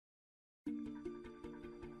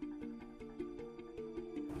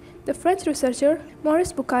The French researcher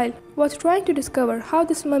Maurice Bucaille was trying to discover how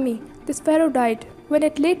this mummy, this pharaoh, died, when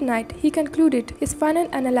at late night he concluded his final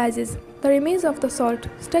analysis. The remains of the salt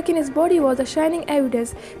stuck in his body was a shining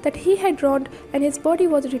evidence that he had drowned, and his body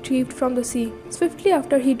was retrieved from the sea swiftly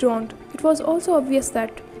after he drowned. It was also obvious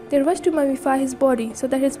that they rushed to mummify his body so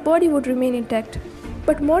that his body would remain intact.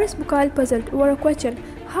 But Maurice Bucaille puzzled over a question: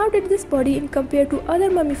 how did this body, in compared to other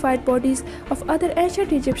mummified bodies of other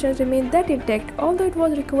ancient Egyptians, remain that intact although it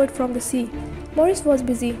was recovered from the sea? Maurice was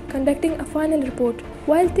busy conducting a final report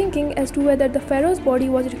while thinking as to whether the pharaoh's body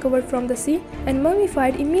was recovered from the sea and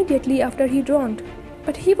mummified immediately after he drowned.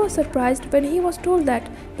 But he was surprised when he was told that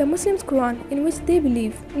the Muslims' Quran, in which they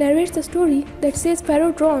believe, narrates the story that says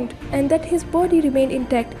Pharaoh drowned and that his body remained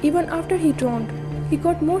intact even after he drowned. He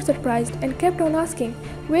got more surprised and kept on asking,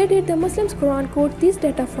 where did the Muslims' Quran quote these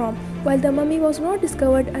data from, while the mummy was not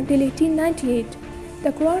discovered until 1898?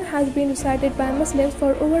 The Quran has been recited by Muslims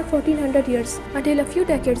for over 1400 years. Until a few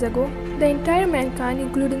decades ago, the entire mankind,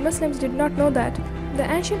 including Muslims, did not know that the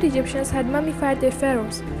ancient Egyptians had mummified their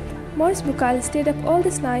pharaohs. Maurice Bucaille stayed up all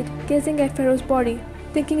this night gazing at Pharaoh's body,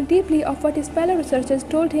 thinking deeply of what his fellow researchers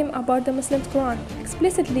told him about the Muslims' Quran,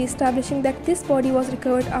 explicitly establishing that this body was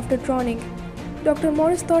recovered after drowning. Dr.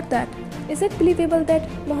 Maurice thought that, is it believable that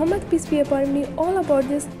Muhammad, peace be upon him, knew all about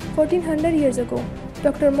this 1400 years ago?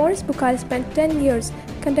 Dr. Maurice Bucaille spent 10 years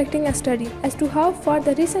conducting a study as to how far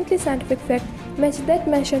the recently scientific fact matched that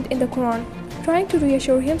mentioned in the Quran, trying to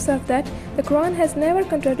reassure himself that the Quran has never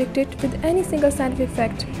contradicted with any single scientific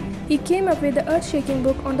fact. He came up with the earth-shaking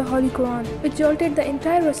book on the Holy Quran, which jolted the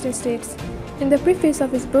entire Western states. In the preface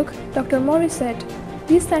of his book, Dr. Maurice said,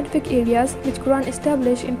 "These scientific areas which Quran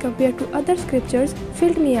established in compared to other scriptures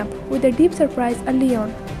filled me up with a deep surprise early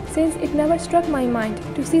on, since it never struck my mind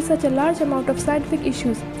to see such a large amount of scientific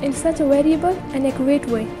issues in such a variable and accurate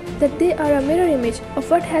way, that they are a mirror image of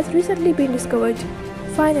what has recently been discovered."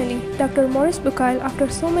 Finally, Dr. Maurice Bucaille, after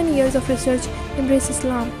so many years of research, embraced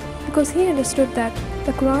Islam because he understood that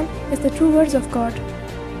the Quran is the true words of God.